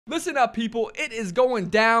Listen up, people. It is going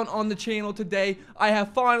down on the channel today. I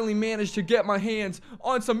have finally managed to get my hands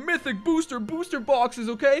on some Mythic booster boxes,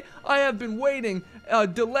 okay? I have been waiting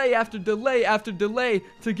delay after delay after delay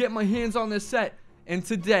to get my hands on this set. And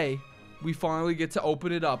today, we finally get to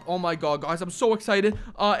open it up. Oh my god, guys, I'm so excited.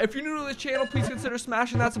 If you're new to this channel, please consider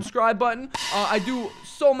smashing that subscribe button. I do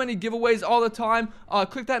so many giveaways all the time.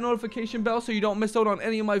 Click that notification bell so you don't miss out on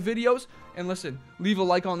any of my videos. And listen, leave a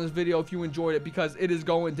like on this video if you enjoyed it because it is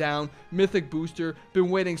going down. Mythic booster. Been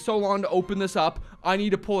waiting so long to open this up. I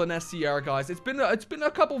need to pull an SCR, guys. It's been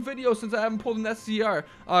a couple videos since I haven't pulled an SCR.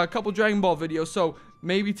 A couple Dragon Ball videos. So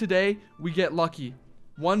maybe today we get lucky.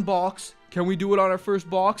 One box. Can we do it on our first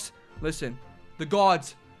box? Listen, the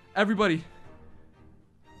gods, everybody,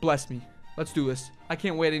 bless me. Let's do this. I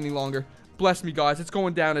can't wait any longer. Bless me, guys. It's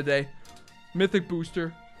going down today. Mythic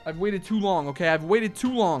booster. I've waited too long, okay? I've waited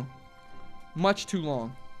too long. Much too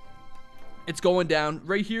long. It's going down.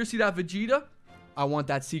 Right here, see that Vegeta? I want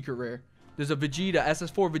that secret rare. There's a Vegeta,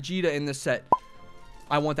 SS4 Vegeta in this set.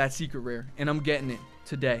 I want that secret rare, and I'm getting it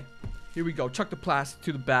today. Here we go. Chuck the plastic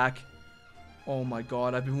to the back. Oh my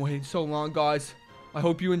god, I've been waiting so long, guys. I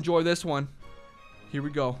hope you enjoy this one. Here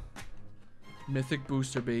we go. Mythic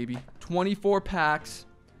booster, baby. 24 packs,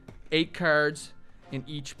 8 cards in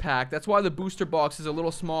each pack. That's why the booster box is a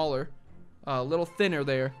little smaller, a little thinner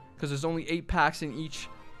there, because there's only 8 packs in each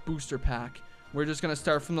booster pack. We're just going to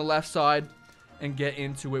start from the left side and get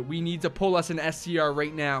into it. We need to pull us an SCR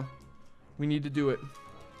right now. We need to do it.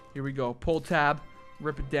 Here we go. Pull tab,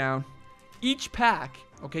 rip it down. Each pack,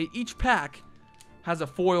 okay, each pack has a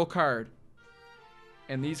foil card.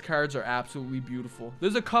 And these cards are absolutely beautiful.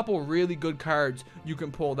 There's a couple really good cards you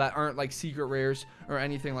can pull that aren't like secret rares or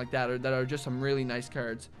anything like that, or that are just some really nice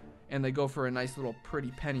cards. And they go for a nice little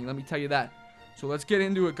pretty penny, let me tell you that. So let's get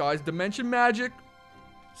into it, guys. Dimension Magic.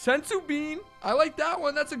 Sensu Bean. I like that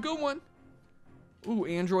one. That's a good one. Ooh,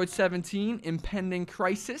 Android 17. Impending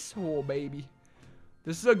Crisis. Oh, baby.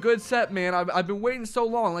 This is a good set, man. I've been waiting so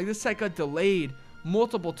long. Like, this set got delayed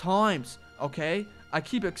multiple times, okay? I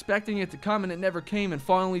keep expecting it to come and it never came, and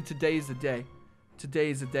finally today is the day. Today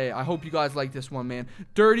is the day. I hope you guys like this one, man.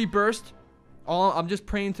 Dirty Burst. I'm just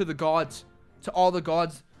praying to the gods. To all the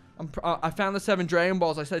gods. I found the 7 Dragon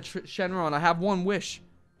Balls. I said Shenron. I have one wish.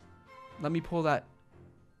 Let me pull that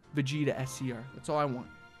Vegeta SCR. That's all I want.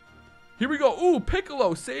 Here we go. Ooh,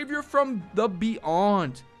 Piccolo. Savior from the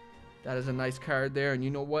Beyond. That is a nice card there. And you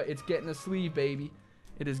know what? It's getting a sleeve, baby.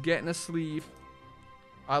 It is getting a sleeve.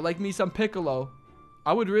 I like me some Piccolo.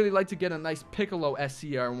 I would really like to get a nice Piccolo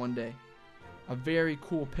SCR one day. A very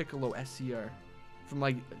cool Piccolo SCR. From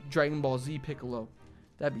like Dragon Ball Z Piccolo.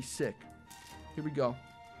 That'd be sick. Here we go.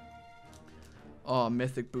 Oh,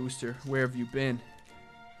 Mythic booster. Where have you been?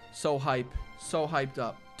 So hype. So hyped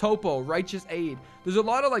up. Topo, Righteous Aid. There's a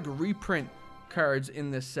lot of like reprint cards in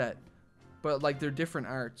this set. But like they're different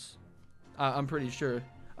arts. I'm pretty sure.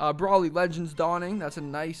 Brawly Legends Dawning. That's a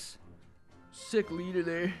nice, sick leader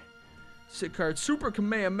there. Sick card. Super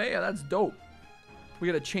Kamehameha. That's dope. We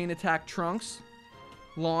got a Chain Attack Trunks.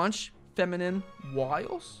 Launch. Feminine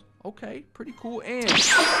Wiles. Okay. Pretty cool. And,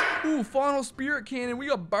 ooh, Final Spirit Cannon. We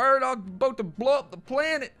got Bardock about to blow up the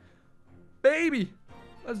planet. Baby.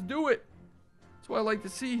 Let's do it. That's what I like to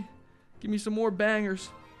see. Give me some more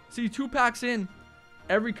bangers. See, 2 packs in.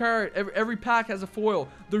 Every card, every pack has a foil.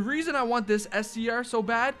 The reason I want this SCR so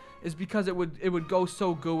bad is because it would go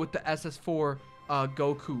so good with the SS4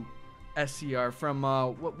 Goku SCR from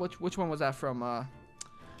which one was that from?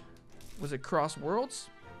 Was it Cross Worlds?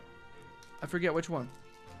 I forget which one.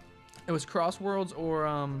 It was Cross Worlds or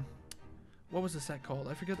what was the set called?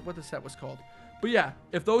 I forget what the set was called. But yeah,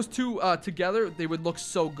 if those two together, they would look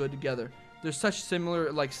so good together. They're such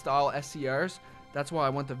similar like style SCRs. That's why I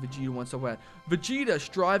want the Vegeta one so bad. Vegeta,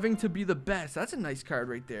 Striving to be the Best. That's a nice card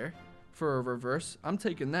right there for a reverse. I'm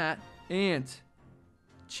taking that. And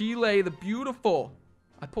Chile the Beautiful.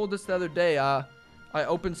 I pulled this the other day. I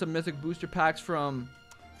opened some Mythic booster packs from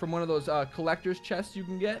one of those collector's chests you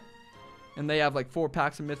can get. And they have like 4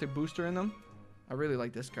 packs of Mythic booster in them. I really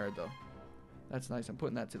like this card though. That's nice. I'm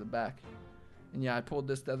putting that to the back. And yeah, I pulled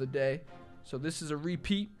this the other day. So this is a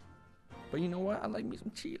repeat. But you know what? I like me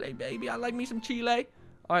some Chile, baby. I like me some Chile.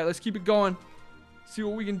 All right, let's keep it going. See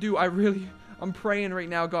what we can do. I'm praying right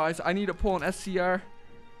now, guys. I need to pull an SCR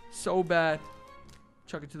so bad.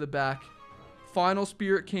 Chuck it to the back. Final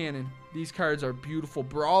Spirit Cannon. These cards are beautiful.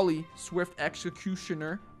 Brawly, Swift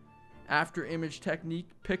Executioner, After Image Technique,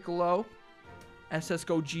 Piccolo, SS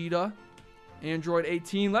Gogeta, Android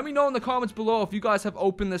 18. Let me know in the comments below if you guys have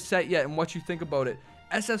opened this set yet and what you think about it.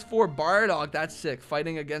 SS4 Bardock. That's sick.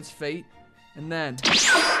 Fighting Against Fate. And then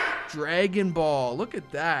Dragon Ball. Look at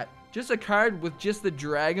that. Just a card with just the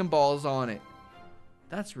Dragon Balls on it.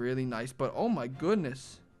 That's really nice, but oh my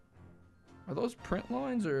goodness. Are those print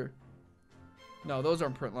lines or... No, those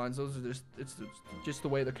aren't print lines. Those are just... It's just the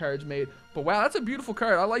way the card's made. But wow, that's a beautiful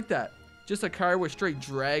card. I like that. Just a card with straight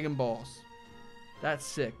Dragon Balls. That's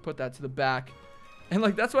sick. Put that to the back. And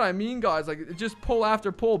like, that's what I mean, guys. Like, just pull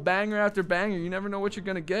after pull, banger after banger. You never know what you're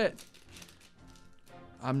gonna get.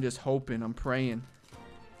 I'm just hoping. I'm praying.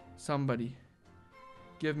 Somebody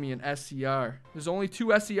give me an SCR. There's only 2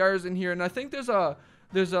 SCRs in here, and I think there's a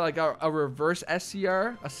reverse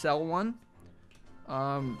SCR, a cell one.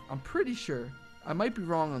 I'm pretty sure. I might be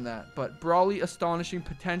wrong on that, but Brawly, Astonishing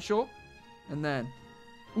Potential, and then,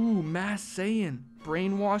 ooh, Mass Saiyan,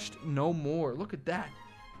 Brainwashed No More. Look at that.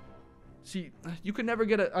 See, you could never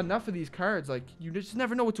get enough of these cards. Like, you just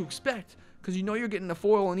never know what to expect, because you know you're getting a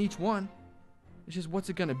foil in each one. It's just, what's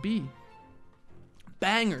it gonna be?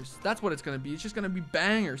 Bangers. That's what it's gonna be. It's just gonna be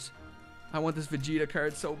bangers. I want this Vegeta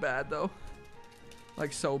card so bad, though.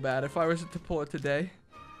 Like, so bad. If I was to pull it today,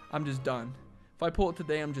 I'm just done. If I pull it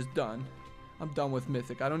today, I'm just done. I'm done with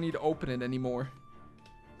Mythic. I don't need to open it anymore.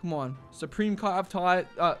 Come on. Supreme of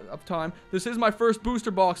time. This is my first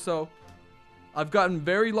booster box, though. I've gotten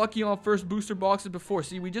very lucky on first booster boxes before.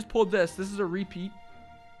 See, we just pulled this. This is a repeat.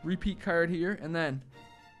 Repeat card here. And then,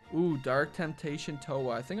 ooh, Dark Temptation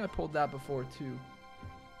Toa. I think I pulled that before, too.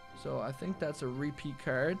 So, I think that's a repeat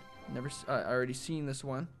card. I already seen this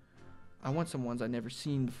one. I want some ones I never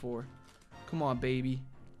seen before. Come on, baby.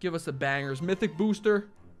 Give us the bangers. Mythic booster.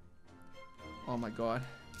 Oh my god.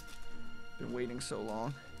 Been waiting so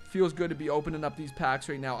long. Feels good to be opening up these packs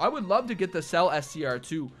right now. I would love to get the Cell SCR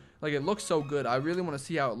too. Like, it looks so good. I really want to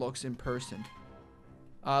see how it looks in person.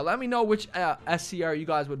 Let me know which SCR you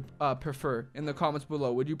guys would prefer in the comments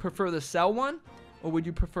below. Would you prefer the Cell one? Or would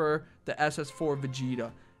you prefer the SS4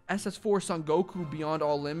 Vegeta? SS4 Son Goku Beyond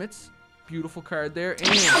All Limits. Beautiful card there.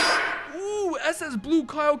 And, ooh, SS Blue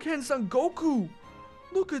Kaioken Son Goku.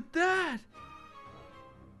 Look at that.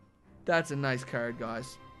 That's a nice card,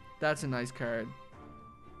 guys. That's a nice card.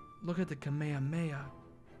 Look at the Kamehameha.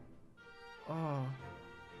 Oh.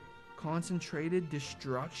 Concentrated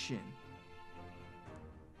Destruction.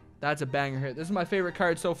 That's a banger hit. This is my favorite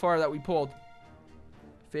card so far that we pulled.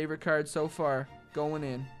 Favorite card so far. Going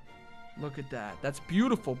in. Look at that. That's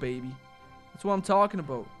beautiful, baby. That's what I'm talking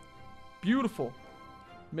about. Beautiful.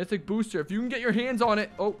 Mythic booster. If you can get your hands on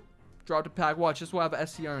it. Oh, dropped a pack. Watch. This will have an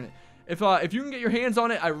SCR in it. If you can get your hands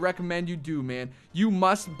on it, I recommend you do, man. You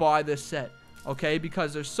must buy this set. Okay?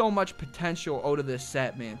 Because there's so much potential out of this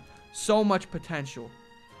set, man. So much potential.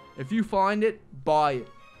 If you find it, buy it.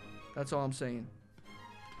 That's all I'm saying.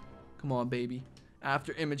 Come on, baby.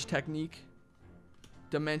 After Image Technique.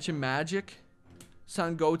 Dimension Magic.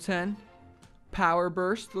 Son Goten. Power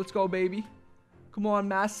Burst. Let's go, baby. Come on,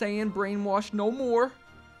 Mass Saiyan. Brainwash no more.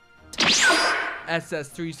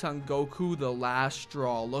 SS3 Son Goku, the last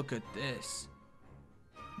straw. Look at this.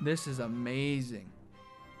 This is amazing.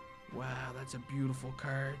 Wow, that's a beautiful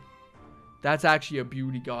card. That's actually a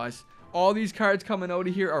beauty, guys. All these cards coming out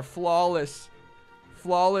of here are flawless.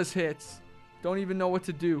 Flawless hits. Don't even know what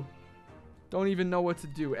to do. Don't even know what to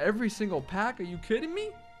do. Every single pack? Are you kidding me?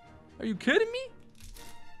 Are you kidding me?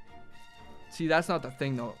 See, that's not the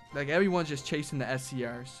thing, though. Like, everyone's just chasing the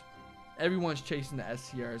SCRs. Everyone's chasing the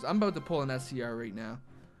SCRs. I'm about to pull an SCR right now.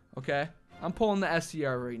 Okay? I'm pulling the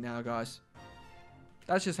SCR right now, guys.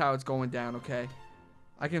 That's just how it's going down, okay?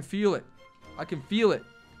 I can feel it. I can feel it.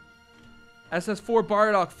 SS4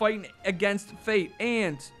 Bardock fighting against fate.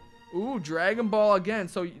 And, ooh, Dragon Ball again.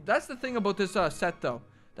 So, that's the thing about this set, though.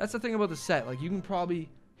 That's the thing about the set. Like, you can probably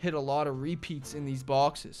hit a lot of repeats in these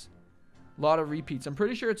boxes. A lot of repeats. I'm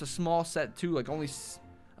pretty sure it's a small set, too. Like, only...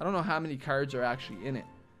 I don't know how many cards are actually in it.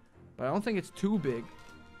 But I don't think it's too big.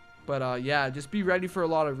 But, yeah, just be ready for a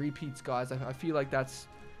lot of repeats, guys. I feel like that's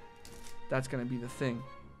going to be the thing.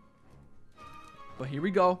 But here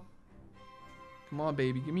we go. Come on,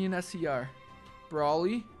 baby. Give me an SCR.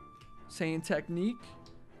 Brawly. Saiyan Technique.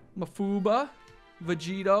 Mafuba.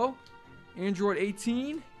 Vegito. Android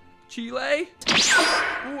 18. Chile.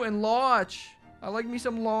 Ooh, and Launch. I like me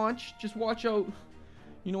some Launch. Just watch out.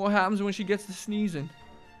 You know what happens when she gets to sneezing.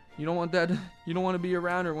 You don't want that. You don't want to be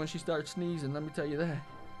around her when she starts sneezing. Let me tell you that.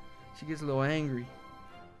 She gets a little angry.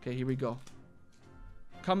 Okay, here we go.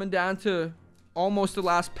 Coming down to almost the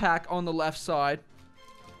last pack on the left side.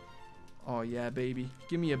 Oh, yeah, baby.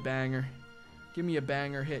 Give me a banger. Give me a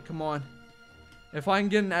banger hit. Come on. If I can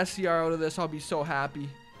get an SCR out of this, I'll be so happy.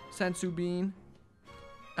 Sensu Bean.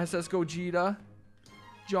 SS Gogeta.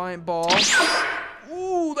 Giant Ball.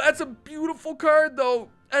 Ooh, that's a beautiful card, though.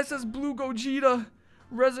 SS Blue Gogeta.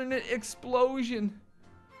 Resonant Explosion.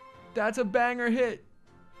 That's a banger hit.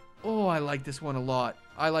 Oh, I like this one a lot.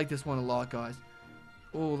 I like this one a lot, guys.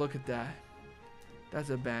 Oh, look at that. That's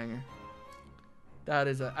a banger. That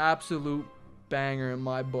is an absolute banger in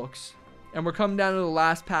my books. And we're coming down to the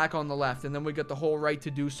last pack on the left, and then we got the whole right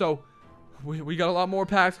to do so. We got a lot more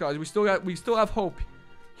packs, guys. We still have hope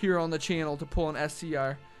here on the channel to pull an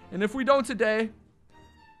SCR. And if we don't today,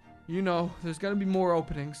 you know, there's gonna be more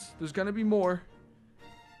openings. There's gonna be more.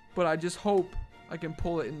 But I just hope I can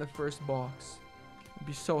pull it in the first box. I'd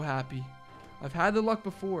be so happy. I've had the luck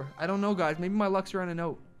before. I don't know, guys. Maybe my luck's running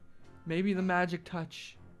out. Maybe the magic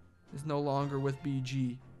touch is no longer with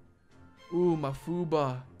BG. Ooh,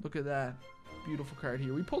 Mafuba. Look at that. Beautiful card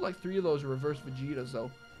here. We pulled like 3 of those reverse Vegetas, though.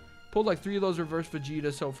 Pulled like 3 of those reverse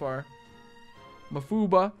Vegetas so far.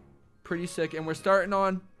 Mafuba. Pretty sick. And we're starting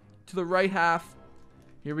on to the right half.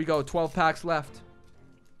 Here we go. 12 packs left.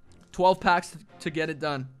 12 packs to get it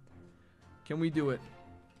done. Can we do it?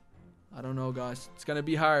 I don't know, guys. It's going to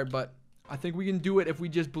be hard, but I think we can do it if we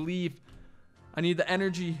just believe. I need the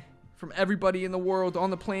energy from everybody in the world, on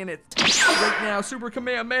the planet, right now. Super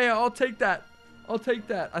Kamehameha. I'll take that. I'll take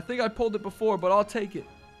that. I think I pulled it before, but I'll take it.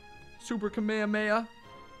 Super Kamehameha.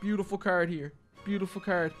 Beautiful card here. Beautiful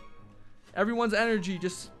card. Everyone's energy,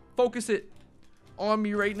 just focus it on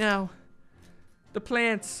me right now. The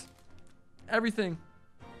plants. Everything.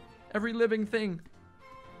 Every living thing.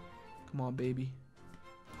 Come on, baby.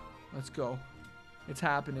 Let's go. It's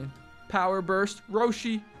happening. Power Burst.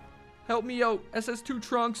 Roshi. Help me out. SS2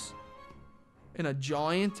 Trunks. And a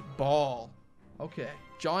giant ball. Okay.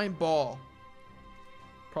 Giant ball.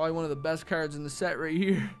 Probably one of the best cards in the set right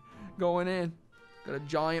here. Going in. Got a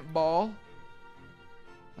giant ball.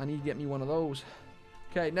 I need to get me one of those.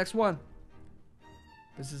 Okay, next one.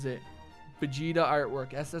 This is it. Vegeta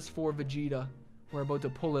artwork. SS4 Vegeta. We're about to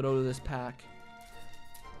pull it out of this pack.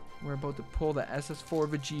 We're about to pull the SS4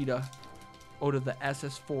 Vegeta out of the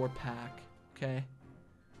SS4 pack. Okay.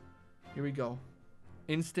 Here we go.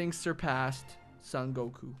 Instincts surpassed. Son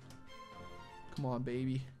Goku. Come on,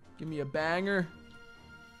 baby. Give me a banger.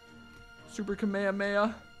 Super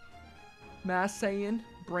Kamehameha. Mass Saiyan.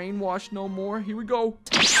 Brainwash no more. Here we go.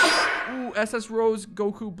 Ooh, SS Rose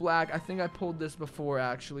Goku Black. I think I pulled this before,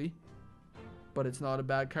 actually. But it's not a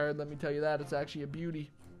bad card, let me tell you that. It's actually a beauty.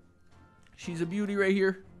 She's a beauty right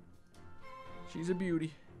here. She's a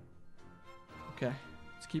beauty. Okay,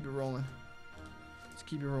 let's keep it rolling. Let's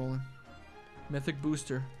keep it rolling. Mythic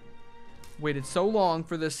Booster. Waited so long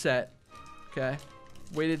for this set. Okay.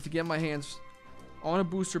 Waited to get my hands on a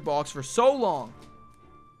booster box for so long.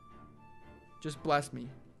 Just bless me.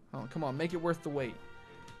 Oh, come on, make it worth the wait.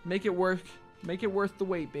 Make it worth the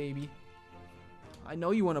wait, baby. I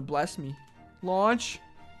know you want to bless me. Launch.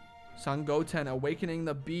 Son Goten, Awakening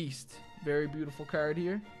the Beast. Very beautiful card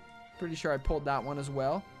here. Pretty sure I pulled that one as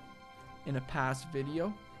well in a past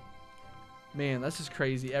video. Man, this is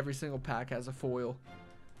crazy. Every single pack has a foil.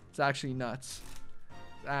 It's actually nuts.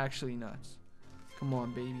 It's actually nuts. Come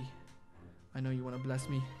on, baby. I know you want to bless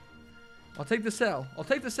me. I'll take the Cell. I'll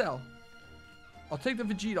take the Cell. I'll take the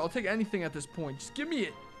Vegeta. I'll take anything at this point. Just give me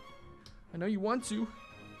it. I know you want to.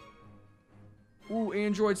 Ooh,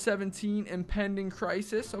 Android 17, Impending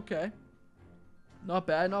Crisis. Okay. Not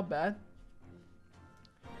bad, not bad.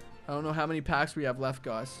 I don't know how many packs we have left,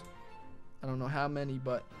 guys. I don't know how many,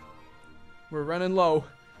 but we're running low.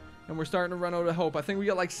 And we're starting to run out of hope. I think we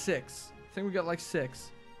got like 6. I think we got like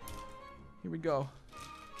 6. Here we go.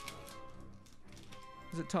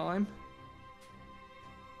 Is it time?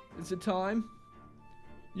 Is it time?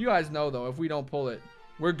 You guys know, though, if we don't pull it,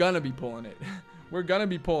 we're gonna be pulling it. We're gonna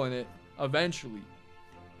be pulling it eventually.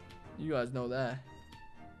 You guys know that.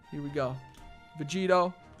 Here we go.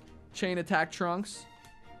 Vegito, Chain Attack Trunks,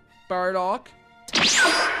 Bardock,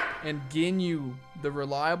 and Ginyu, the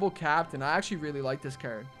reliable captain. I actually really like this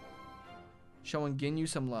card. Showing Ginyu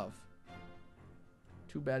some love.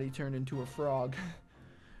 Too bad he turned into a frog.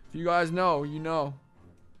 If you guys know, you know.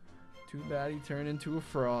 Too bad he turned into a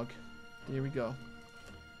frog. There we go.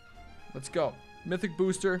 Let's go. Mythic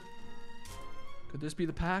Booster. Could this be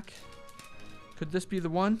the pack? Could this be the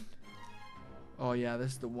one? Oh yeah,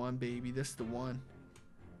 this is the one, baby. This is the one.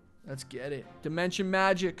 Let's get it. Dimension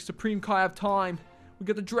Magic. Supreme Kai of Time. We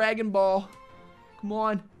got the Dragon Ball. Come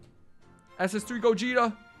on. SS3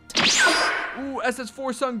 Gogeta. Ooh,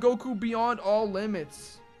 SS4 Son Goku Beyond All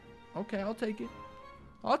Limits. Okay, I'll take it.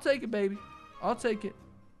 I'll take it, baby. I'll take it.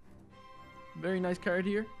 Very nice card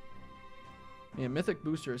here. Man, Mythic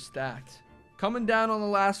Booster is stacked. Coming down on the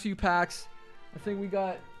last few packs. I think we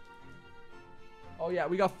got... Oh, yeah.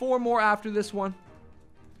 We got 4 more after this one.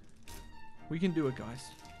 We can do it, guys.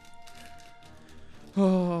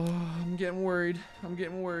 Oh, I'm getting worried. I'm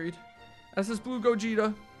getting worried. SS Blue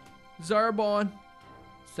Gogeta. Zarbon.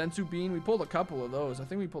 Sensu Bean. We pulled a couple of those. I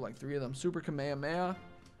think we pulled like 3 of them. Super Kamehameha.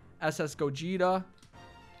 SS Gogeta.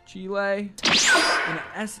 Chile. And an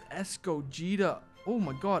SS Gogeta. Oh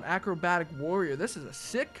my god. Acrobatic Warrior. This is a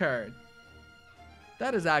sick card.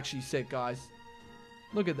 That is actually sick, guys.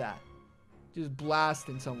 Look at that. Just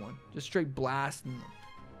blasting someone. Just straight blasting them.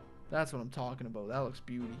 That's what I'm talking about. That looks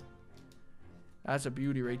beauty. That's a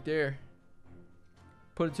beauty right there.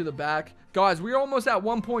 Put it to the back. Guys, we're almost at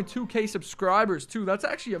 1.2k subscribers too. That's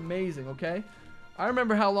actually amazing, okay? I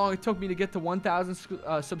remember how long it took me to get to 1,000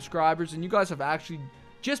 subscribers, and you guys have actually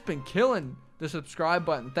just been killing the subscribe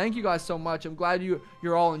button. Thank you guys so much. I'm glad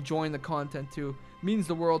you're all enjoying the content too. It means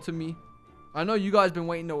the world to me. I know you guys been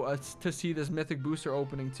waiting to see this Mythic Booster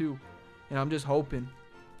opening too. And I'm just hoping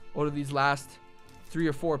out of these last 3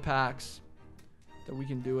 or 4 packs that we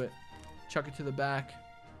can do it. Chuck it to the back.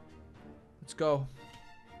 Let's go.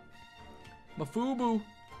 Mafubu.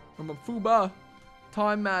 Or Mafuba.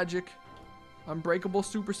 Time Magic. Unbreakable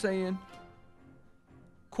Super Saiyan.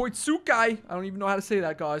 Koitsukai. I don't even know how to say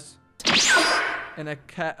that, guys. And a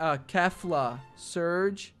Kefla.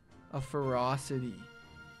 Surge of Ferocity.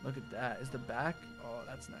 Look at that. Is the back? Oh,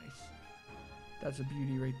 that's nice. That's a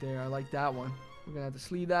beauty right there. I like that one. We're going to have to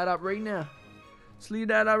sleeve that up right now. Sleeve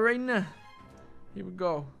that up right now. Here we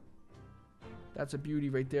go. That's a beauty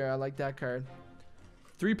right there. I like that card.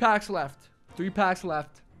 3 packs left. 3 packs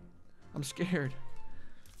left. I'm scared.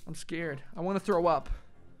 I'm scared. I want to throw up.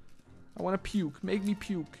 I want to puke. Make me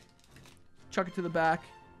puke. Chuck it to the back.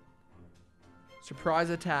 Surprise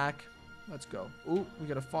attack. Let's go. Ooh, we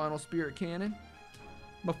got a final Spirit Cannon.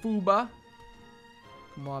 Mafuba.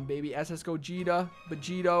 Come on, baby. SS Gogeta.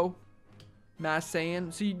 Vegito. Mass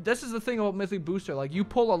Saiyan. See, this is the thing about Mythic Booster. Like, you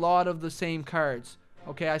pull a lot of the same cards.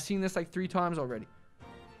 Okay, I've seen this like 3 times already.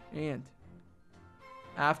 And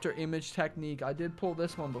After Image Technique. I did pull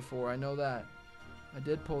this one before. I know that. I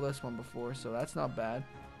did pull this one before, so that's not bad.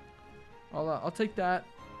 I'll take that.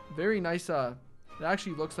 Very nice. It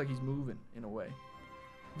actually looks like he's moving in a way.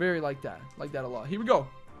 Very like that. Like that a lot. Here we go.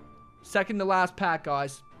 Second to last pack,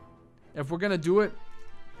 guys. If we're going to do it,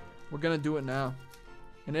 we're going to do it now.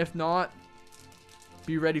 And if not,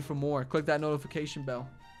 be ready for more. Click that notification bell.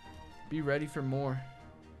 Be ready for more.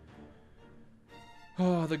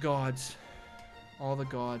 Oh, the gods. All the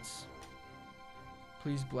gods.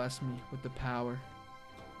 Please bless me with the power.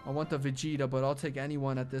 I want the Vegeta, but I'll take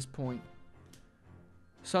anyone at this point.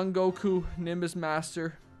 Son Goku, Nimbus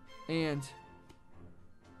Master, and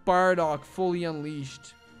Bardock fully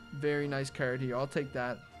unleashed. Very nice card here. I'll take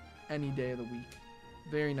that any day of the week.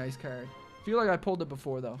 Very nice card. Feel like I pulled it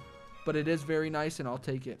before though, but it is very nice and I'll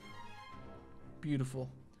take it. Beautiful.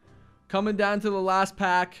 Coming down to the last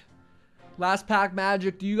pack. Last pack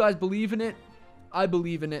magic. Do you guys believe in it? I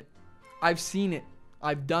believe in it. I've seen it.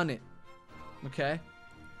 I've done it. Okay?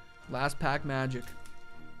 Last pack magic.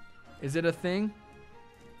 Is it a thing?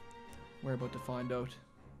 We're about to find out.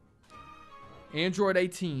 Android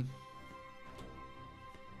 18.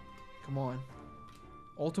 Come on.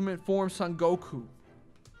 Ultimate Form Son Goku.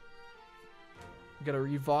 We got a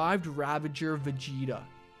revived Ravager Vegeta.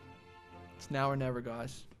 It's now or never,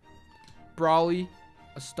 guys. Brawly.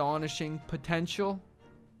 Astonishing Potential.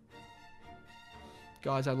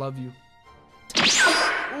 Guys, I love you.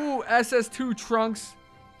 Ooh, SS2 Trunks.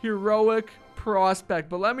 Heroic Prospect.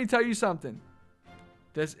 But let me tell you something.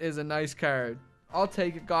 This is a nice card. I'll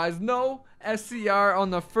take it, guys. No SCR on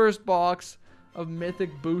the first box of Mythic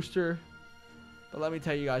Booster. But let me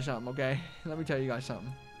tell you guys something, okay? Let me tell you guys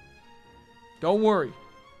something. Don't worry.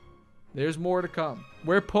 There's more to come.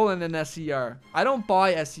 We're pulling an SCR. I don't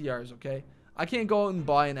buy SCRs, okay? I can't go out and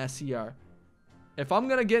buy an SCR. If I'm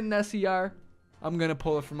going to get an SCR, I'm going to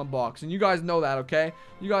pull it from a box. And you guys know that, okay?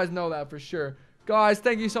 You guys know that for sure. Guys,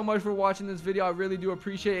 thank you so much for watching this video. I really do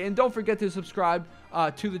appreciate it. And don't forget to subscribe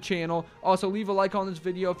to the channel. Also, leave a like on this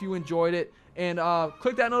video if you enjoyed it. And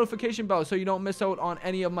click that notification bell so you don't miss out on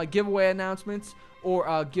any of my giveaway announcements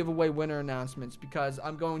or giveaway winner announcements. Because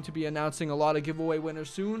I'm going to be announcing a lot of giveaway winners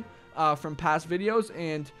soon from past videos.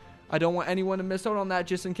 And I don't want anyone to miss out on that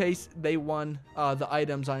just in case they won the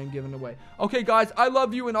items I am giving away. Okay, guys, I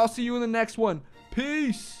love you and I'll see you in the next one.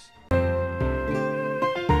 Peace.